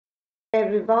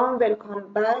Everyone,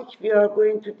 welcome back. We are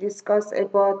going to discuss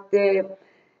about the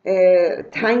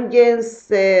tangents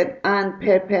and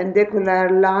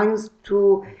perpendicular lines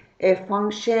to a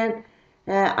function,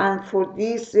 and for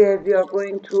this we are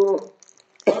going to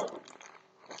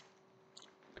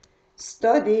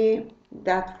study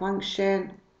that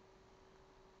function,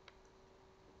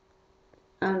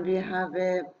 and we have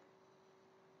a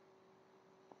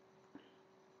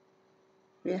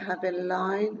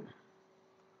line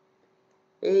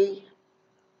A,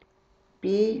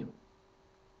 B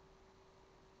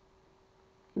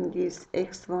in this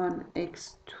x1,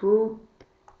 x2,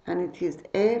 and it is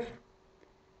f,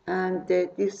 and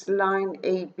this line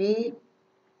AB,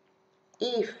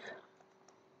 if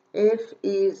f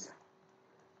is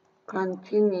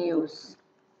continuous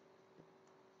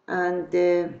and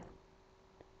the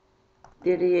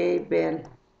variable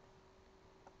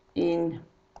in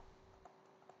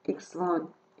x1,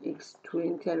 x2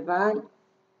 interval,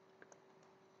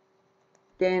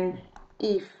 then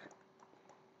if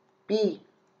B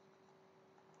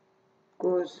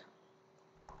goes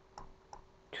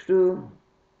through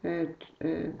F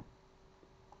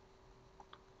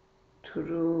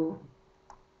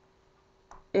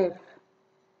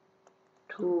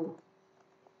to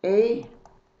A,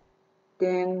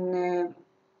 then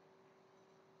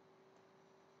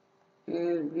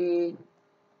we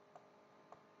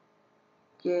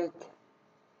get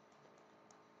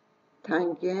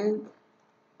tangent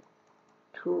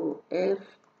to F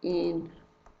in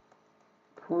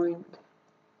point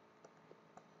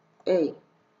A,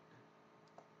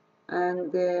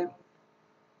 and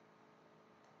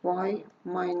y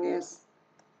minus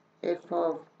f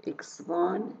of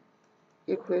x1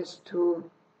 equals to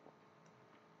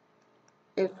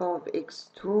f of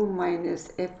x2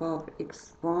 minus f of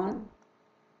x1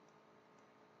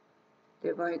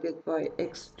 divided by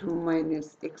x2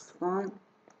 minus x1,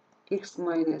 x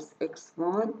minus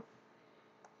x1,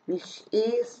 which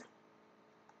is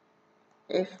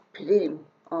f prime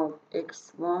of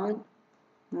x1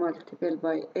 multiplied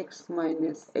by x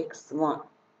minus x1.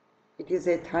 It is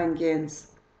a tangent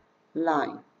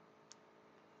line.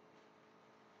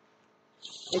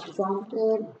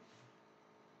 Example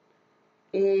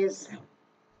is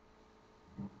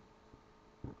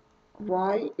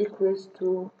y equals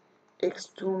to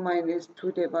x2 minus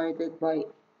 2 divided by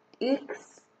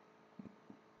x.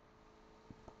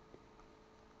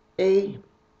 A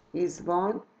is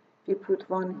 1. We put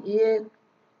 1 here.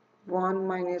 1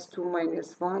 minus 2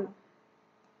 minus 1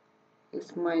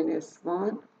 is minus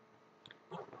 1.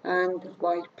 And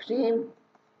y prime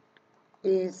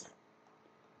is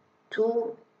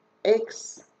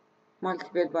 2x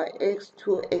multiplied by x,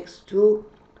 2x2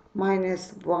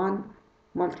 minus 1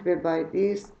 multiplied by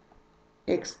this,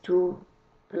 x2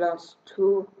 plus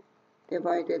 2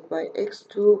 divided by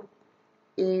x2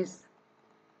 is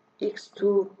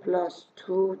x2 plus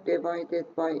 2 divided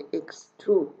by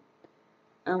x2,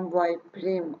 and y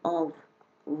prime of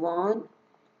 1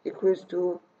 equals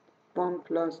to 1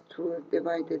 plus 2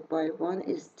 divided by 1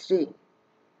 is 3.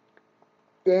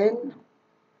 Then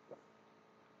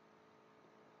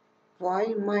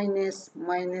y minus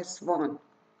 1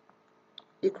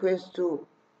 equals to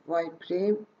y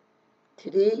prime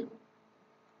 3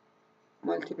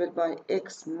 multiplied by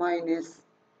x minus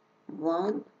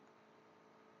 1,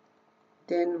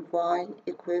 then y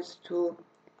equals to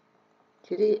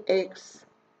 3x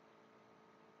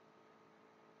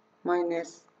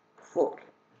minus 4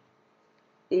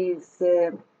 is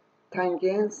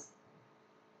tangents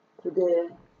to the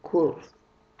curve.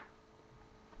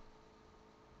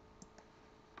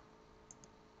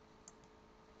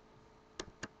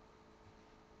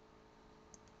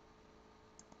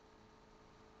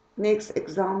 Next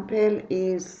example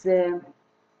is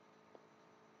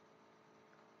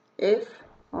f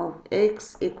of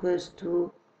x equals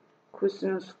to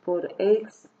cosinus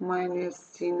 4x minus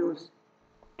sinus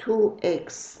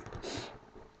 2x,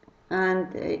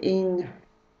 and in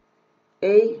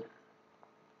a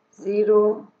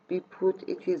 0 we put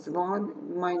it is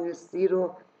 1, minus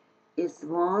 0 is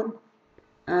 1,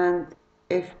 and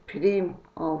f prime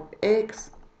of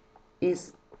x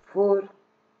is 4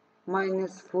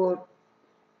 minus 4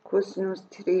 cosinus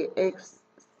 3x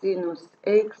sinus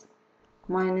x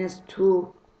minus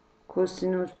 2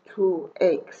 cosinus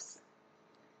 2x,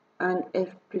 and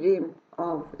f prime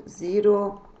of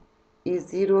 0 is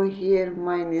 0 here,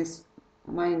 minus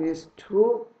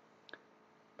 2,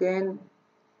 then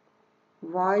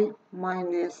y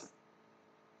minus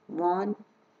 1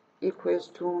 equals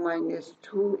to minus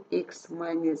 2x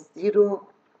minus 0,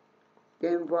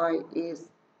 then y is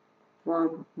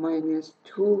 1 minus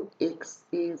 2x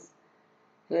is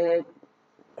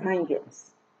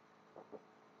tangents.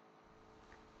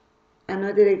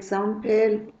 Another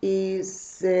example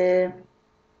is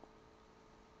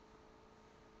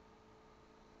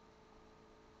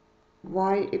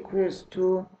y equals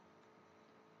to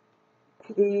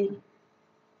 3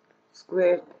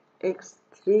 squared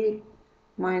x3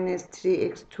 minus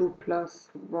 3x2 plus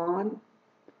 1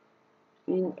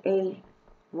 in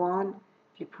A1.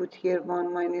 We put here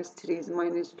 1 minus 3 is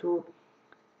minus 2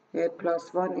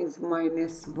 plus 1 is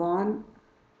minus 1,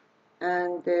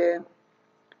 and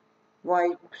y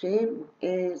prime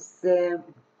is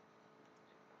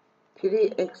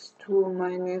 3x2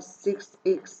 minus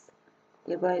 6x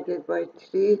divided by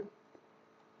 3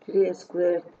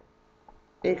 squared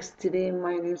x3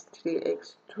 minus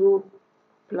 3x2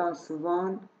 plus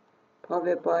 1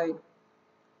 power by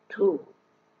 2.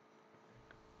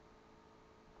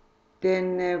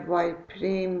 Then y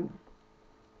prime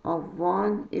of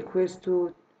 1 equals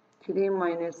to 3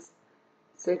 minus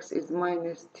 6 is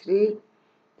minus 3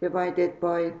 divided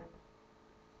by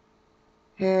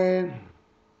 1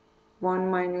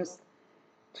 minus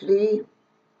 3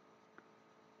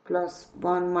 plus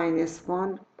 1 minus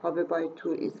 1 power by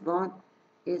 2 is 1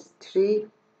 is 3,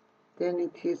 then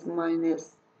it is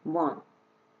minus 1.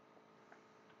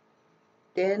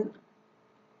 Then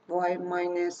y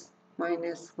minus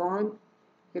 1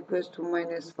 equals to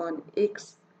minus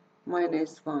 1x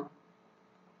minus 1.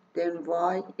 Then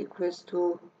y equals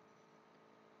to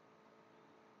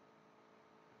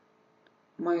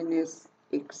minus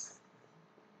x.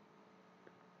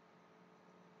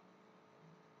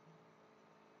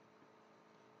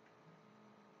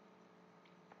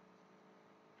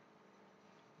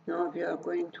 Now we are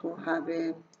going to have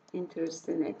an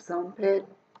interesting example,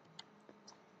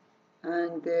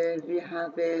 and we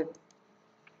have a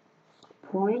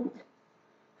point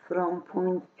from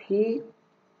point P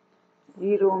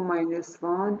 0 minus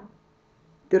 1.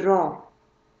 Draw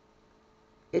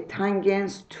a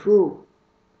tangent to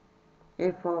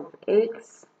f of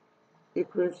x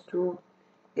equals to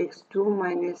x2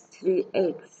 minus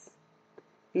 3x.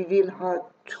 We will have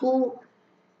two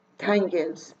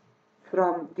tangents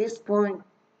from this point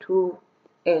to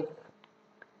f.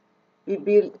 We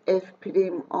build f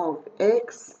prime of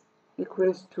x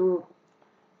equals to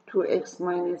 2x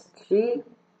minus 3,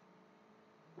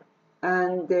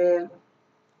 and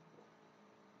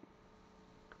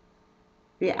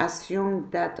we assume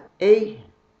that a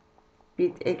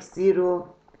with x0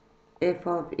 f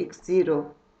of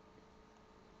x0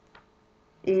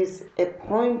 is a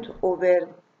point over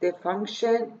the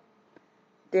function,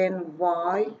 then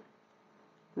y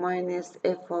minus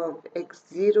f of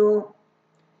x0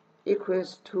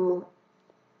 equals to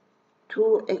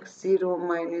 2x0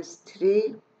 minus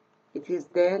 3. It is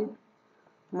then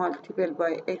multiplied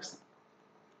by x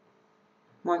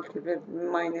multiplied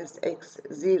minus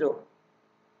x0.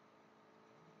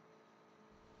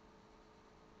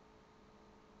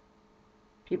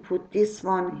 We put this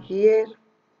one here,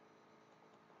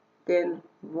 then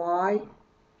y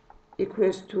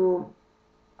equals to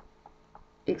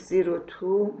x0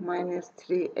 2 minus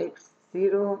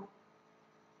 3x0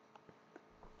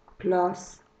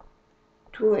 plus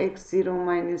 2x0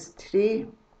 minus 3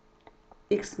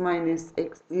 x minus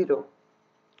x0.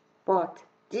 But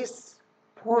this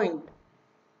point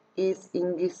is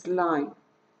in this line.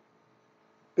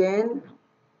 Then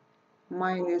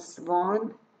minus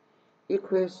 1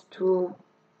 equals to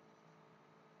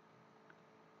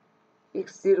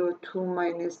x0 2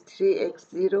 minus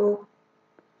 3x0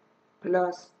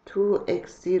 plus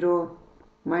 2x0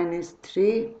 minus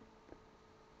 3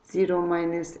 0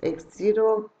 minus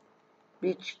x0,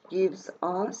 which gives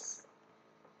us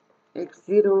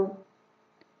x0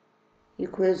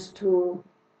 equals to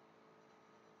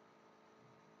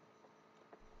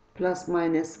plus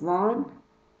minus 1.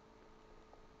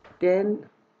 Then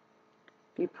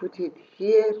we put it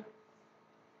here,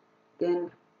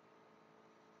 then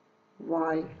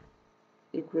y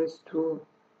equals to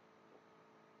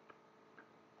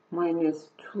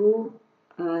minus 2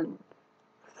 and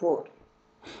 4.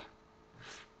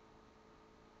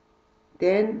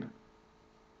 Then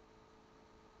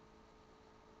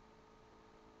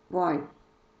y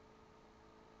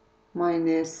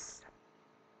minus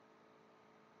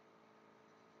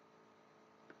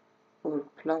or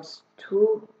plus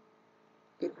 2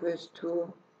 equals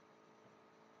to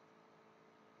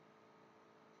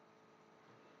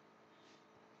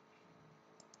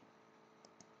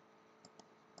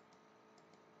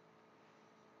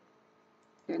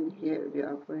and here we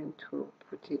are going to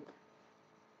put it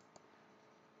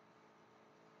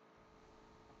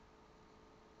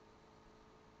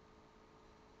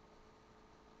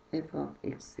f of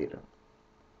x0.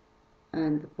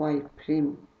 and y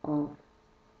prime of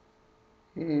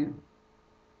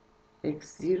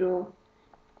x0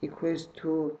 equals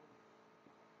to,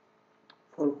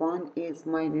 for 1 is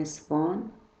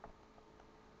 -1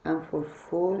 and for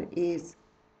 4 is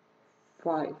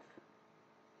 5.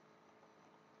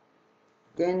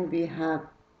 Then we have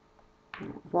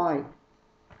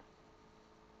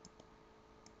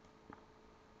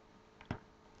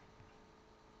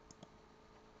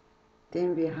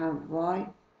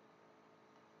y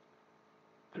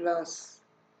plus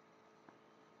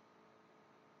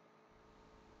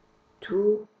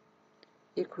 2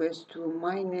 equals to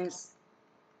minus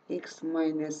x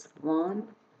minus 1,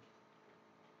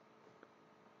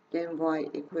 then y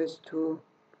equals to,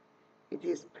 it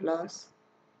is plus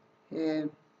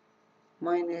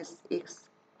minus x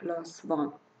plus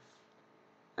 1,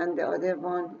 and the other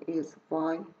one is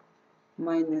y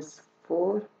minus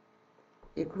 4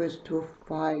 equals to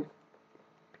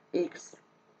 5x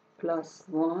plus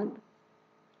 1,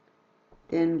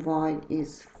 then y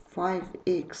is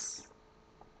 5x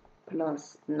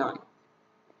plus 9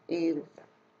 is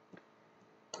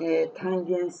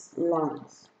tangent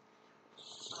lines.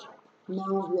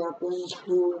 Now we are going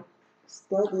to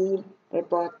study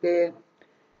about the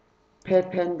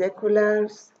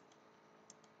perpendiculars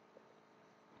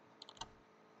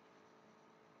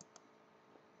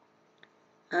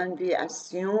and we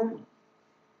assume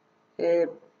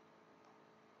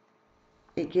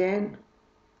again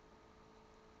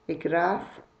a graph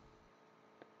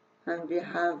and we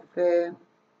have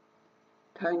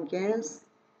tangents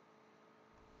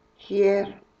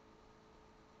here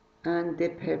and the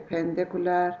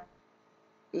perpendicular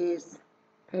is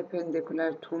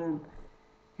perpendicular to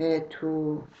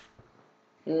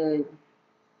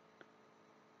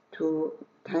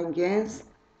tangents,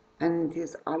 and it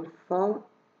is alpha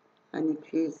and it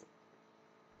is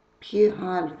p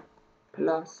half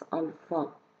plus alpha,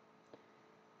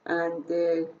 and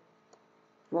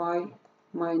y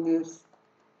minus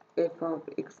f of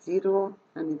x0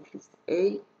 and it is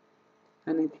a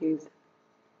and it is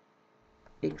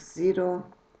x0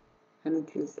 and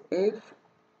it is f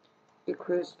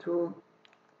equals to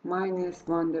minus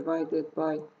 1 divided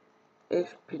by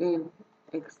f prime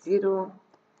x0.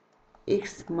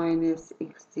 X minus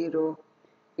x0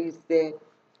 is the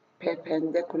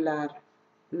perpendicular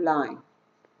line,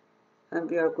 and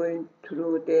we are going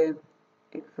through the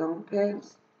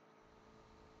examples.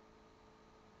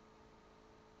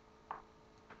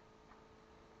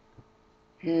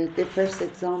 The first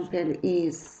example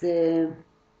is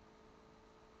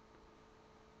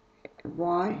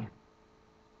y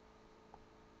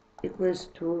equals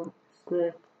to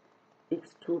square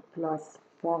x2 plus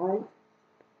 5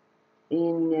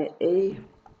 in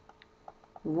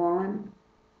A1,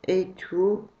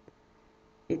 A2,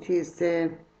 it is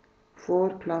 4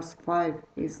 plus 5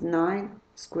 is 9,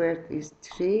 squared is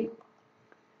 3,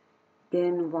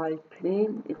 then y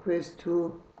prime equals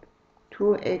to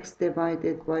 2x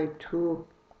divided by 2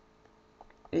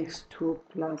 x2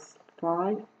 plus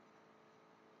 5,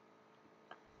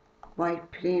 y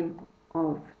prime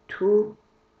of 2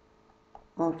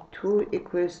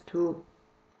 equals to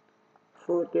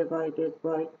 4 divided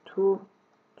by 2,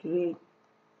 3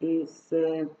 is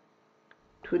 2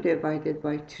 divided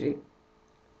by 3.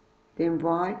 Then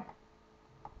y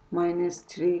minus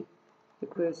 3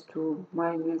 equals to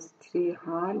minus 3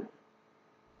 half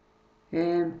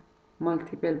and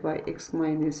multiplied by x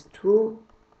minus 2,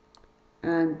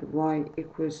 and y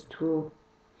equals to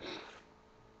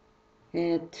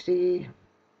 6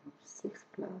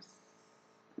 plus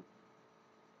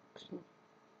 3.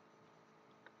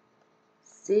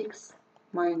 6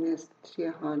 minus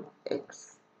 3 half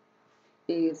x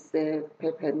is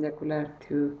perpendicular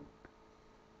to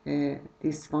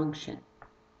this function.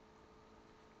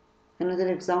 Another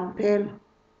example,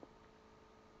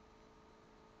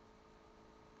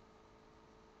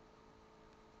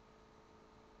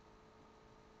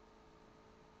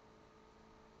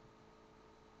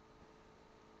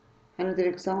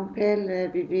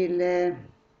 we will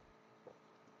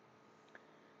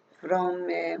from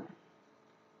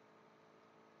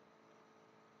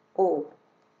O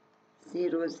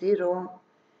 0 0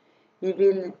 we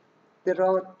will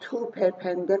draw two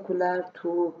perpendicular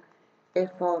to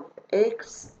f of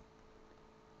x,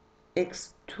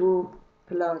 x2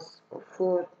 plus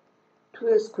 4,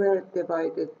 2 squared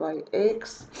divided by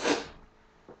x,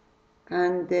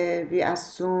 and we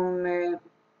assume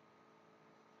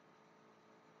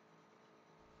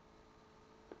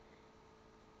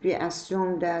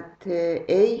that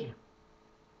A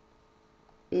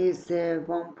is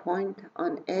 1 point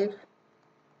on F,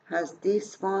 has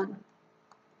this one,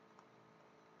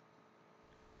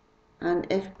 and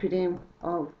f prime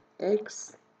of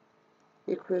x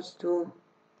equals to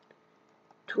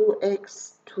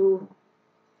 2x2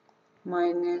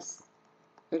 minus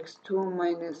x2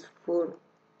 minus 4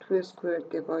 2 squared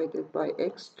divided by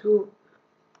x2.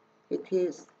 It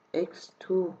is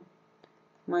x2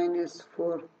 minus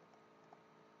 4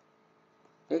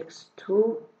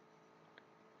 x2,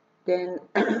 then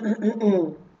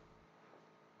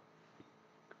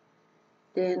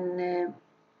then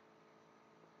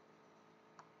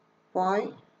y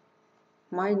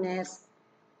minus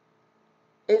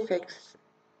fx0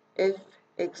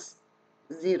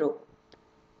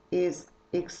 is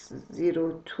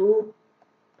x02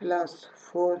 plus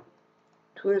 4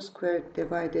 2 squared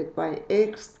divided by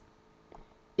x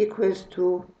equals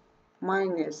to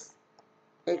minus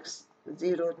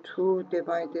x02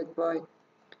 divided by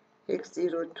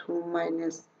x02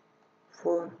 minus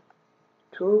 4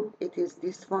 2. It is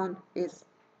this one is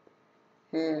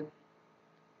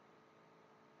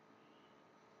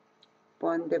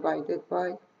 1 divided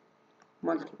by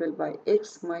multiplied by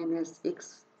x minus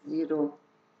x0,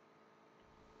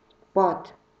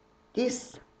 but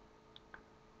this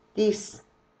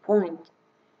point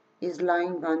is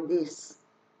lying on this,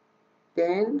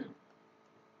 then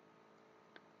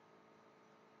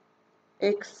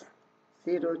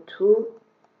x02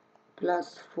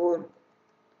 plus 4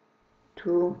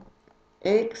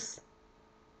 2x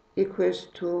equals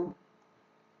to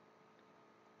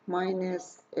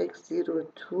minus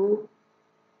x02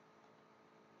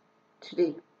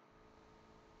 3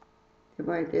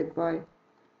 divided by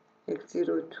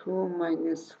x02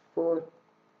 minus 4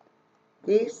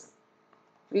 this,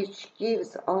 which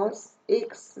gives us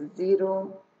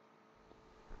x0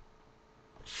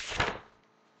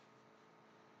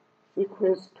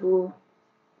 equals to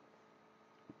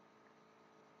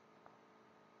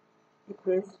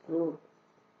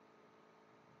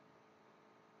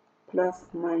plus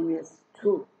minus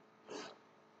 2.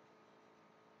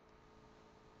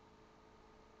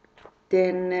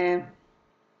 Then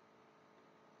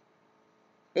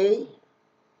a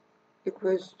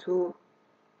equals to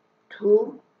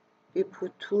 2. We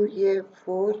put 2 here,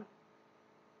 4.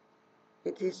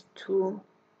 It is 2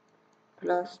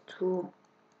 plus 2,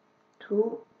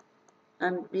 2.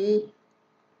 And b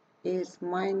is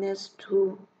minus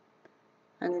 2.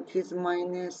 And it is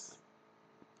minus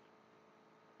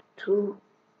 2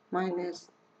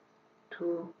 minus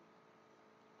 2,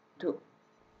 2.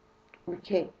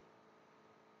 Okay.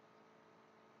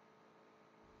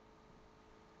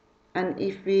 And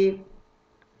if we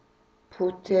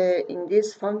put in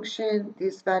this function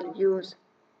these values,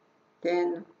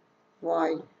 then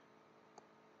y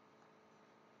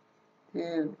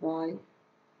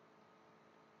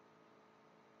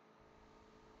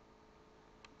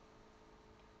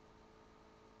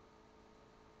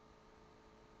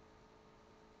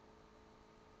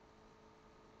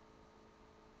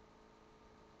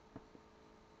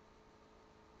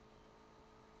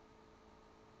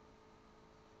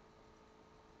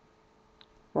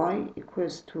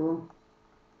equals to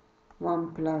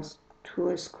 1 plus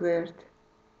 2 squared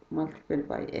multiplied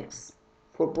by x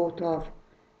for both of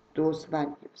those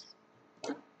values.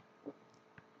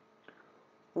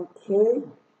 Okay.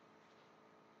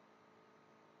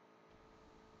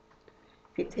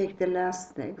 We take the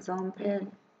last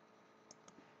example.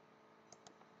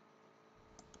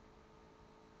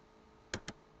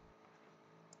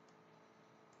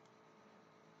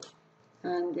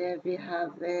 And we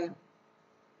have a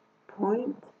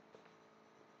point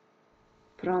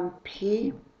from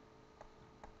P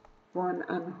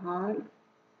 1.5.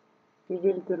 We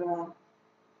will draw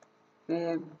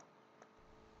a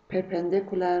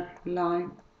perpendicular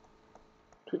line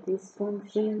to this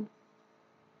function.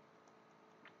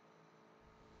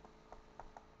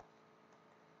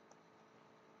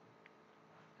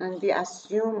 And we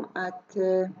assume at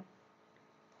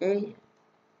a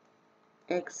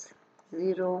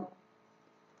x0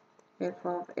 f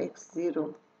of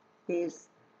x0 is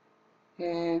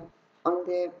on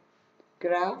the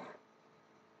graph,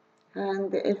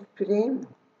 and f prime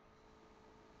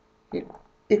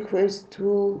equals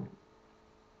to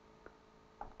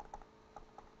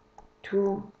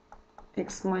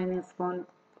 2x minus 1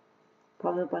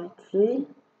 powered by 3.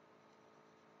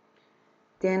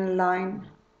 Then line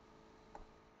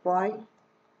y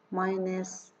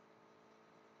minus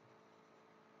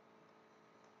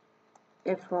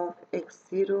f of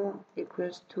x0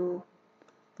 equals to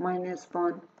minus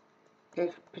 1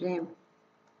 f prime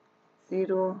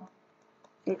 0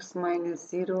 x minus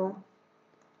 0.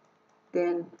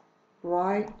 Then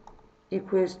y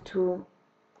equals to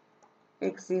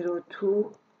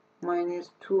x02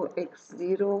 minus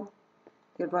 2x0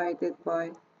 divided by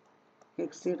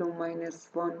x0 minus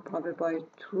 1 power by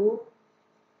 2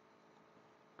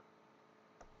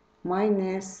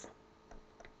 minus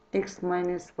x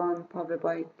minus 1 power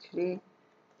by 3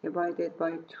 divided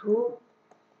by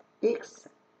 2x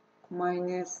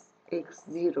minus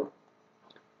x0.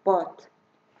 But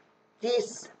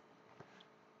this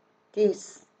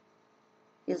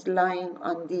is lying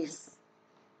on this,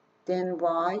 then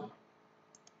y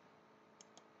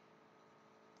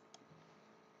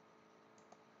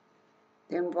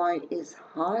is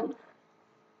half,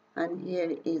 and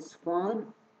here is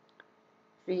 1,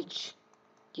 which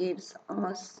gives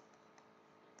us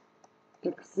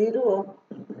x0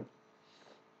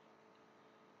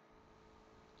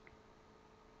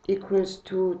 equals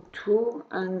to 2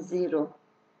 and 0.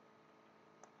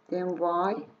 Then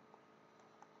y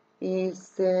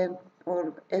is,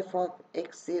 or f of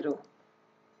x0,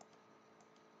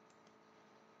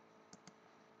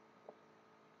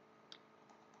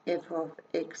 f of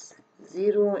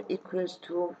x0 equals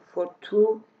to, for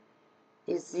 2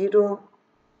 is 0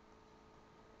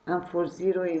 and for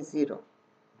 0 is 0.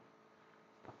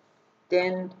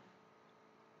 Then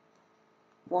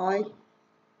y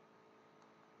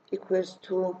equals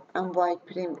to, and y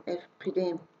prime f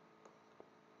prime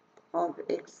of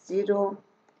x0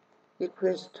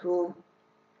 equals to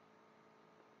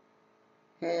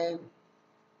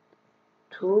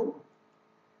 2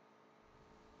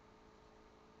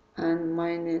 and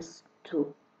minus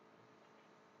 2.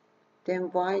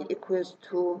 Then y equals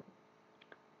to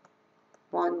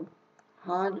 1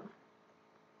 half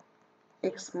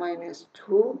x minus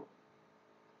 2,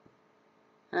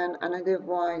 and another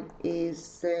y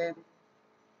is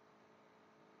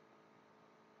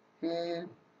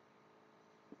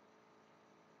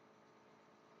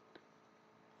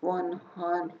 1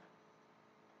 half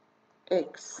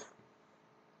x.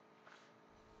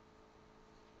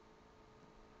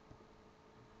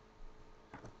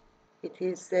 It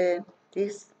is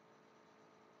this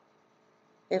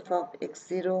f of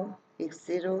x0,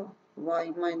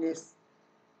 y minus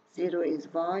 0 is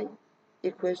y,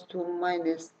 equals to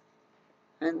minus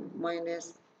and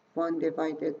minus 1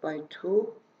 divided by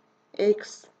 2,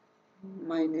 x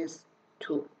minus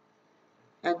 2.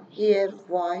 And here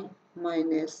y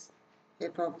minus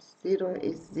f of 0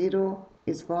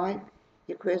 is y,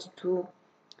 equals to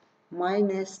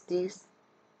minus this,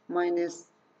 minus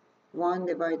 1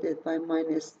 divided by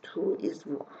minus 2 is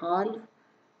half,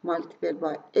 multiplied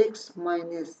by x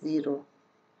minus 0,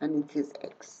 and it is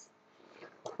x.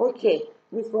 Okay,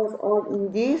 this was all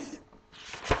in this.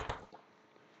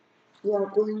 We are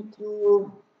going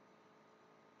to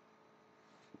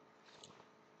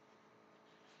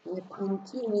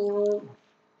continue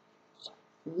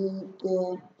with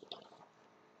the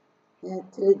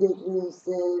 3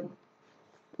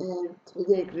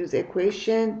 degrees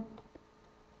equation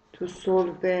to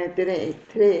solve the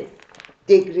 3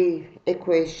 degree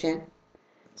equation.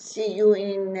 See you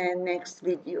in the next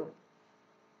video.